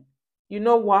fruition. You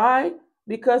know why?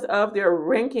 Because of their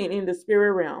ranking in the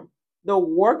spirit realm, the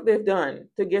work they've done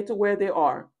to get to where they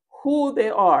are, who they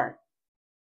are.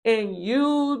 And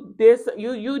you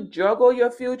juggle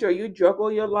your future, you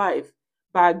juggle your life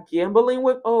by gambling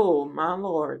with, oh my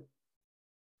Lord.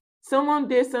 Someone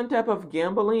did some type of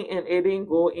gambling and it didn't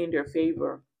go in their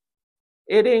favor.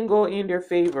 It didn't go in their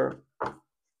favor.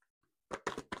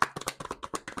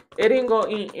 It didn't go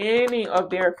in any of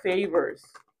their favors.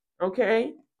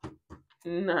 Okay?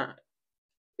 Nah.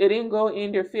 It didn't go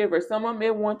in their favor. Someone may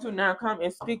want to now come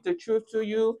and speak the truth to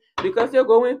you because they're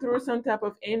going through some type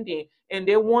of ending and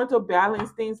they want to balance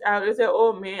things out. They say,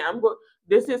 oh man,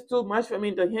 this is too much for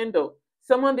me to handle.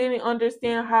 Someone didn't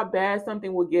understand how bad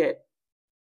something would get.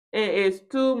 And it's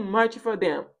too much for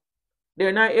them.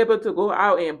 They're not able to go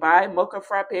out and buy mocha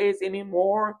frappes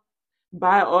anymore,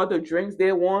 buy all the drinks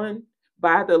they want,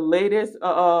 buy the latest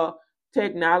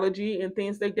technology and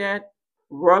things like that,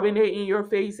 rubbing it in your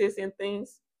faces and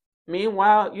things.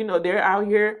 Meanwhile, they're out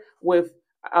here with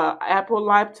Apple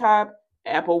laptop,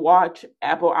 Apple Watch,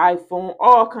 Apple iPhone,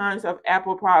 all kinds of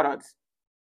Apple products.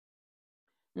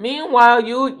 Meanwhile,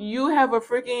 you have a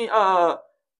freaking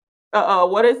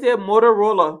what is it,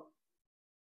 Motorola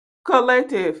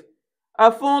collective,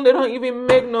 a phone they don't even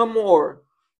make no more.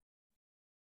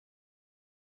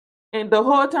 And the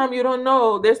whole time you don't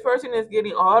know, this person is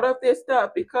getting all of this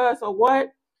stuff because of what?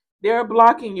 They're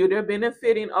blocking you. They're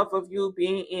benefiting off of you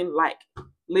being in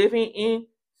living in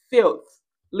filth,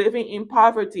 living in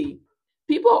poverty.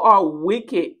 People are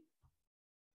wicked.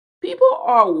 People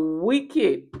are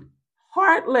wicked,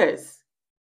 heartless.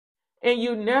 And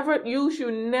you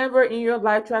should never in your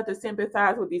life try to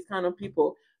sympathize with these kind of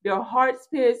people. Their heart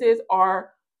spaces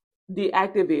are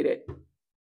deactivated.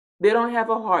 They don't have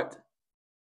a heart.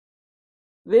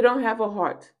 They don't have a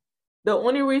heart. The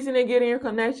only reason they get in your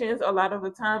connections a lot of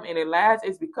the time and it lasts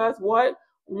is because what?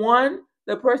 One,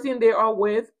 the person they are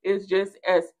with is just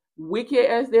as wicked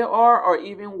as they are, or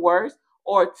even worse.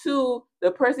 Or two,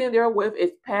 the person they're with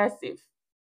is passive.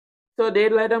 So they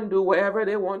let them do whatever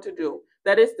they want to do.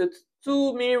 That is the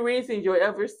two main reasons you'll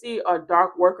ever see a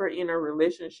dark worker in a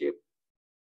relationship.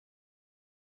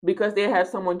 Because they have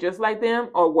someone just like them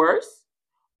or worse,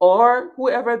 or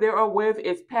whoever they are with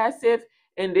is passive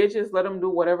and they just let them do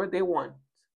whatever they want.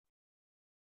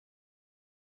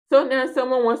 So now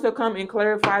someone wants to come and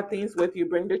clarify things with you,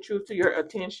 bring the truth to your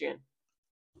attention.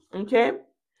 Okay?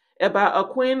 About a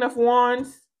Queen of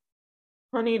Wands,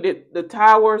 honey, the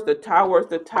towers.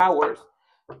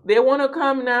 They want to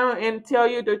come now and tell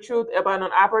you the truth about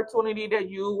an opportunity that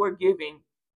you were given.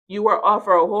 You were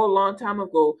offered a whole long time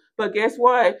ago. But guess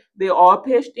what? They all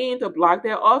pitched in to block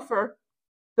that offer,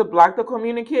 to block the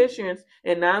communications.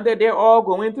 And now that they're all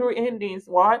going through endings,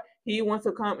 what? He wants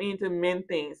to come in to mend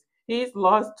things. He's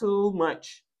lost too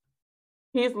much.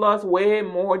 He's lost way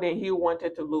more than he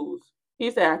wanted to lose.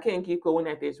 He said, I can't keep going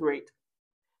at this rate.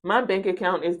 My bank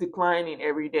account is declining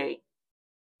every day.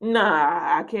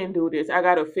 Nah, I can't do this. I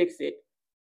gotta fix it.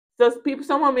 So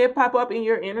someone may pop up in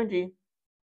your energy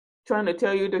trying to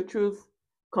tell you the truth.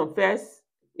 Confess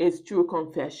is true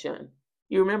confession.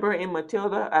 You remember in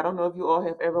Matilda? I don't know if you all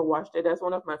have ever watched it. That's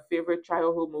one of my favorite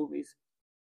childhood movies.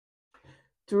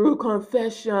 True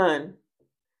confession.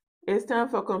 It's time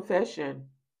for confession.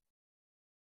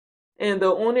 And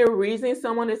the only reason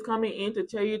someone is coming in to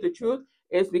tell you the truth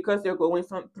is because they're going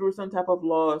through some type of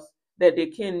loss that they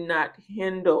cannot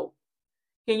handle.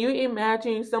 Can you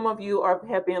imagine some of you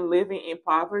have been living in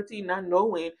poverty, not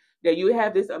knowing that you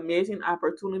have this amazing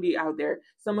opportunity out there?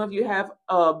 Some of you have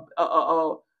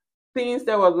things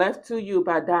that were left to you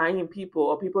by dying people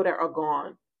or people that are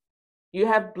gone. You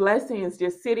have blessings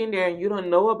just sitting there and you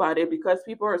don't know about it because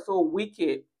people are so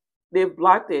wicked. They've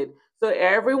blocked it. So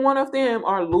every one of them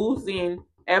are losing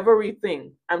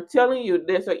everything. I'm telling you,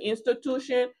 there's an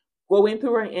institution going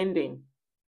through an ending.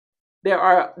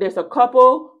 There's a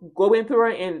couple going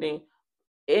through an ending.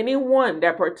 Anyone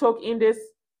that partook in this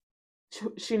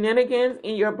shenanigans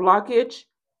in your blockage,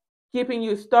 keeping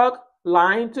you stuck,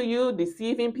 lying to you,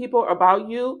 deceiving people about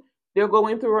you, they're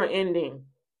going through an ending.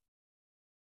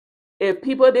 If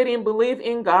people didn't believe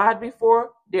in God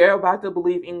before, they're about to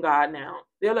believe in God now.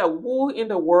 They're like, who in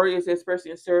the world is this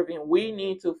person serving? We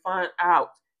need to find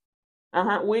out.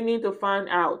 We need to find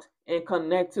out and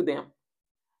connect to them.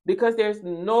 Because there's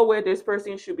no way this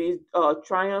person should be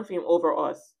triumphing over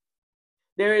us.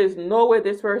 There is no way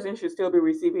this person should still be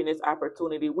receiving this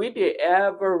opportunity. We did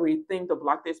everything to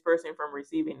block this person from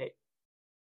receiving it.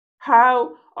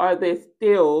 How are they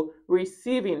still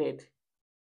receiving it?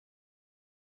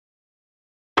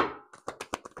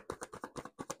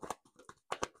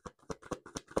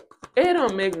 It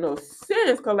don't make no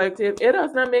sense, collective. It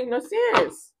does not make no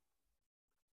sense.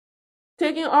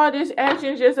 Taking all these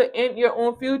actions just to end your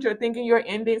own future, thinking you're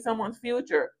ending someone's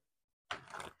future.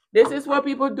 This is what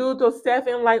people do to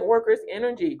staffing light workers'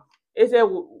 energy. Is that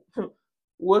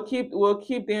we'll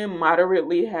keep them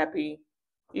moderately happy.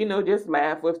 Just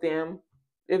laugh with them.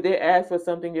 If they ask for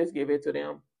something, just give it to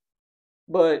them.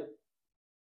 But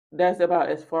that's about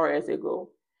as far as it goes.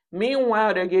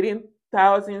 Meanwhile, they're getting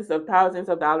thousands of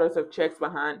dollars of checks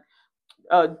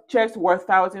checks worth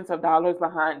thousands of dollars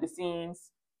behind the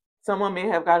scenes. Someone may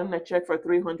have gotten a check for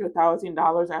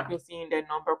 $300,000. I've been seeing that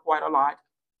number quite a lot.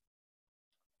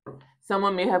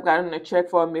 Someone may have gotten a check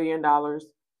for $1 million.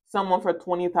 Someone for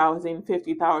 20,000,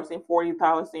 50,000,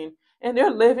 40,000, and they're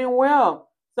living well.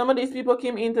 Some of these people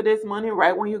came into this money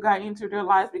right when you got into their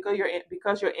lives because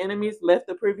your enemies left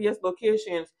the previous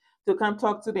locations to come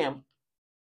talk to them.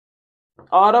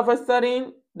 All of a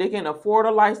sudden, they can afford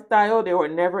a lifestyle they were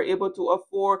never able to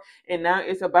afford, and now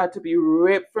it's about to be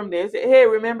ripped from this. Hey,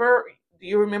 do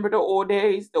you remember the old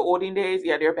days, the olden days?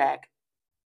 Yeah, they're back.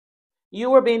 You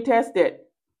were being tested,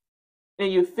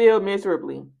 and you failed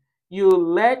miserably. You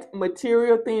let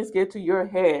material things get to your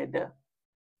head.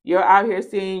 You're out here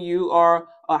saying you are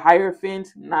a hierophant,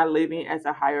 not living as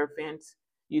a hierophant.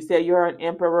 You say you're an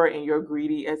emperor and you're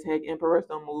greedy as heck. Emperors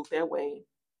don't move that way.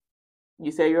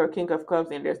 You say you're a king of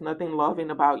cups and there's nothing loving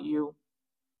about you.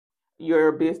 You're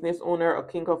a business owner, a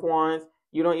king of wands.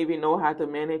 You don't even know how to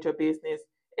manage a business.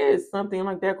 It's something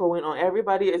like that going on.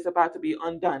 Everybody is about to be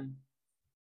undone.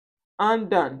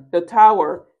 Undone. The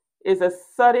tower is a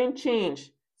sudden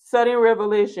change, sudden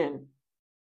revelation.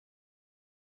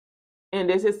 And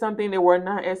this is something that we're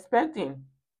not expecting.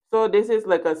 So this is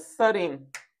like a sudden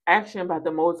action by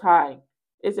the Most High.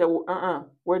 It's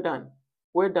we're done.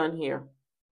 We're done here.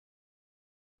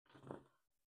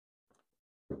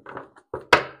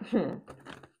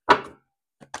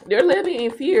 They're living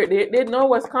in fear. They know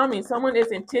what's coming. Someone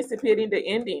is anticipating the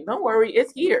ending. Don't worry,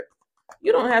 it's here.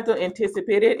 You don't have to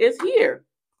anticipate it. It's here.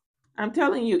 I'm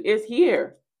telling you, it's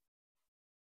here.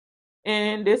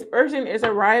 And this person is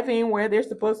arriving where they're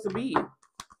supposed to be.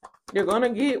 They're going to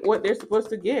get what they're supposed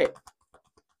to get.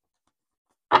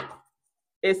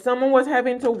 If someone was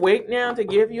having to wait now to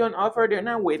give you an offer, they're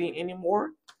not waiting anymore.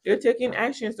 They're taking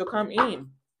actions to come in.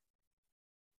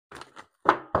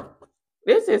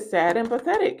 This is sad and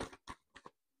pathetic.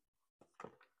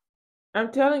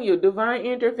 I'm telling you, divine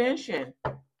intervention.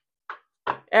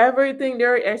 Everything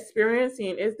they're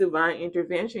experiencing is divine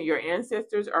intervention. Your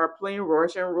ancestors are playing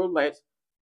Russian roulette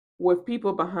with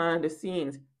people behind the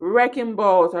scenes. Wrecking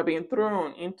balls are being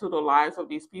thrown into the lives of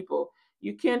these people.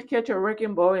 You can't catch a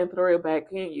wrecking ball and throw it back,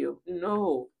 can you?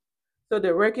 No. So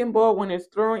the wrecking ball, when it's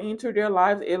thrown into their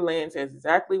lives, it lands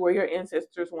exactly where your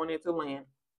ancestors wanted to land.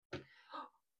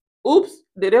 Oops,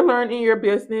 did it land in your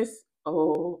business?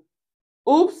 Oh.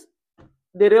 Oops,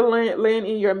 did it land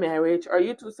in your marriage? Are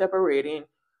you two separating?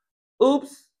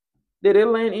 Oops, did it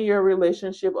land in your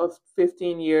relationship of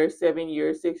 15 years, 7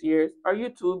 years, 6 years? Are you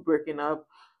two breaking up?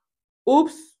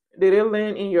 Oops, Did it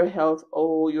land in your health?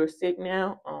 Oh, you're sick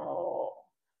now? Oh,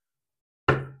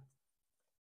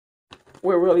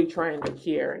 we're really trying to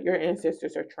care. Your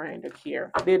ancestors are trying to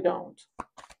care. They don't.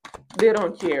 They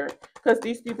don't care. Because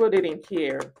these people didn't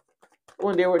care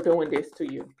when they were doing this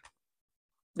to you.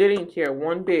 They didn't care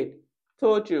one bit.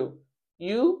 Told you,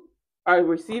 you are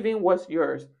receiving what's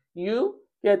yours. You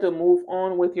get to move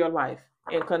on with your life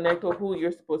and connect with who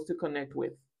you're supposed to connect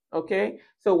with. Okay?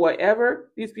 So,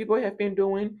 whatever these people have been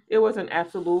doing, it was an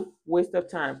absolute waste of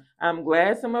time. I'm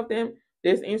glad some of them,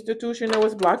 this institution that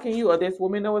was blocking you or this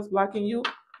woman that was blocking you,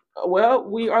 well,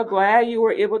 we are glad you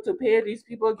were able to pay these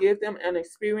people, give them an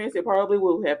experience they probably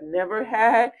would have never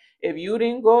had if you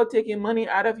didn't go taking money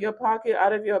out of your pocket,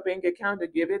 out of your bank account to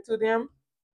give it to them.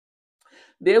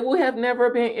 They would have never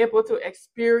been able to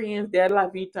experience that La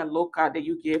Vita Loca that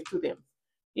you gave to them.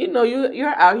 You know, you're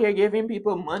out here giving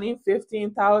people money,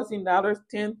 $15,000,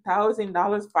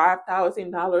 $10,000,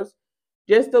 $5,000,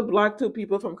 just to block two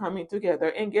people from coming together.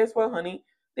 And guess what, honey?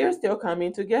 They're still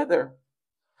coming together.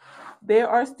 They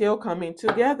are still coming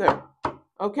together.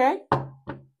 Okay?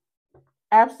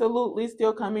 Absolutely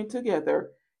still coming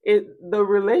together. The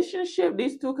relationship,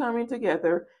 these two coming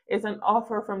together, is an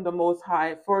offer from the Most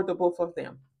High for the both of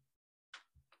them.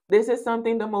 This is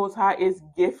something the Most High is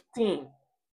gifting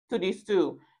to these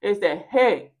two. Is that,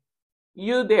 hey,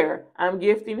 you there, I'm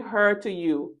gifting her to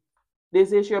you.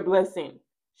 This is your blessing.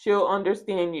 She'll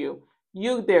understand you.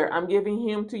 You there, I'm giving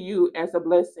him to you as a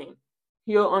blessing.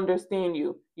 He'll understand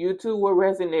you. You two will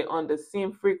resonate on the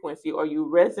same frequency, or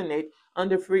you resonate on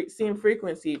the same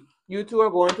frequency. You two are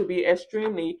going to be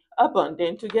extremely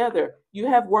abundant together. You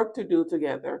have work to do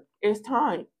together. It's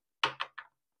time.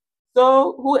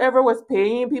 So, whoever was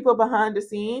paying people behind the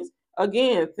scenes,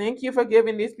 again, thank you for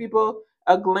giving these people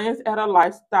a glance at a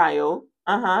lifestyle,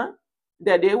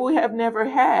 that they would have never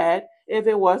had if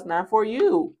it was not for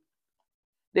you.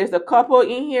 There's a couple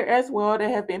in here as well that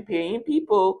have been paying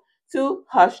people to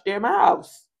hush their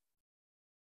mouths.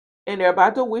 And they're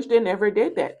about to wish they never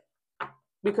did that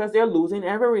because they're losing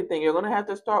everything. You're going to have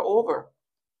to start over.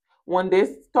 When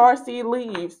this star seed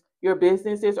leaves, your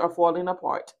businesses are falling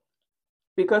apart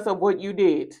because of what you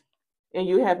did. And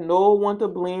you have no one to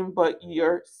blame but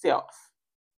yourself.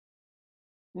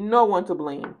 No one to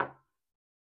blame.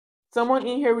 Someone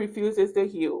in here refuses to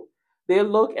heal. They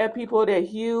look at people that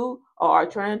heal or are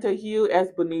trying to heal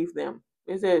as beneath them.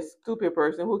 It's a stupid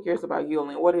person. Who cares about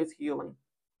healing? What is healing?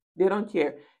 They don't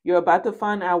care. You're about to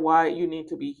find out why you need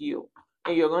to be healed.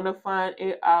 And you're going to find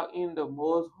it out in the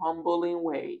most humbling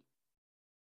way.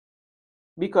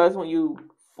 Because when you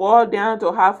fall down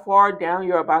to how far down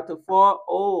you're about to fall,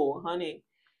 oh, honey,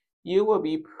 you will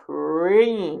be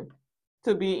praying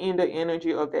to be in the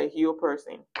energy of that healed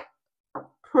person.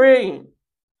 Praying.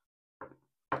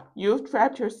 You've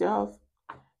trapped yourself.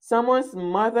 Someone's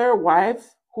mother,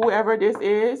 wife, whoever this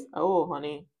is, oh,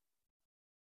 honey.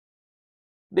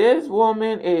 This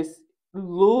woman is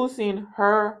losing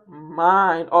her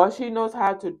mind. All she knows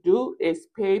how to do is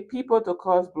pay people to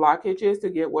cause blockages to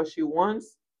get what she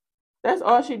wants. That's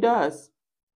all she does.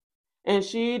 And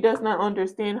she does not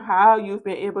understand how you've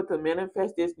been able to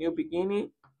manifest this new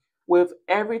beginning with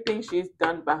everything she's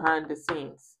done behind the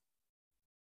scenes.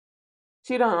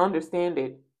 She don't understand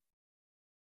it.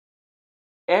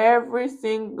 Every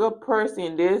single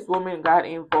person this woman got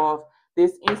involved,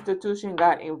 this institution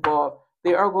got involved,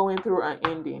 they are going through an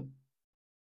ending.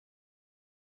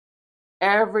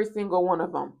 Every single one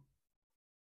of them.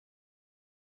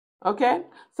 Okay,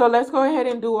 so let's go ahead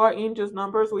and do our angels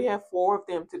numbers. We have 4 of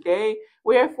them today.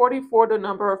 We have 44, the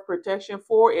number of protection.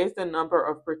 4 is the number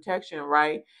of protection,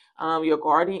 right? Your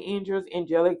guardian angels,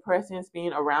 angelic presence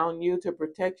being around you to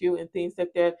protect you and things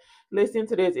like that. Listen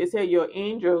to this. It said your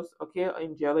angels, okay,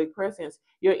 angelic presence.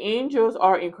 Your angels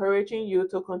are encouraging you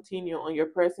to continue on your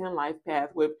present life path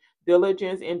with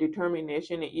diligence and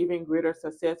determination, and even greater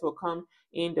success will come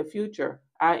in the future.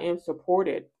 I am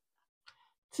supported.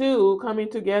 2, coming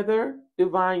together,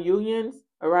 divine unions,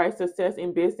 all right, success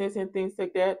in business and things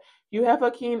like that. You have a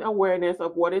keen awareness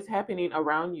of what is happening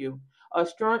around you. A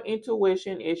strong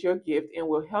intuition is your gift and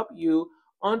will help you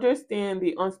understand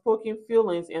the unspoken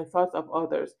feelings and thoughts of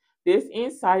others. This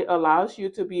insight allows you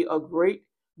to be a great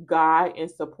guide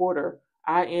and supporter.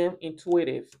 I am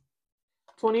intuitive.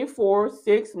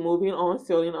 24/6, moving on,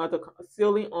 sailing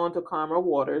on to calmer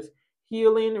waters,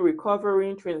 healing,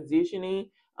 recovering, transitioning,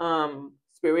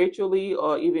 spiritually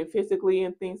or even physically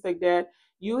and things like that.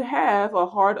 You have a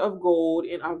heart of gold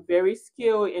and are very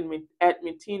skilled at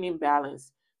maintaining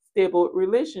balance, stable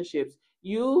relationships.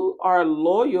 You are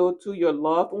loyal to your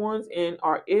loved ones and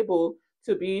are able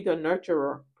to be the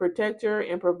nurturer, protector,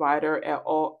 and provider at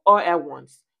all at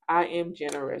once. I am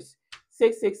generous.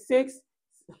 666,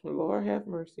 Lord have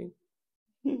mercy.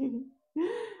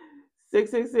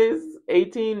 666,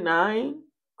 18:9,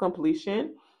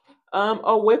 completion.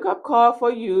 A wake-up call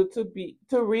for you to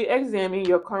re-examine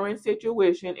your current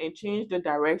situation and change the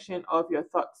direction of your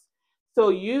thoughts so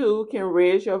you can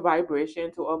raise your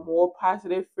vibration to a more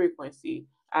positive frequency.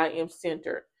 I am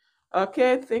centered.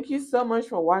 Okay, thank you so much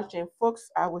for watching,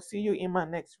 folks. I will see you in my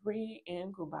next read,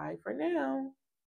 and goodbye for now.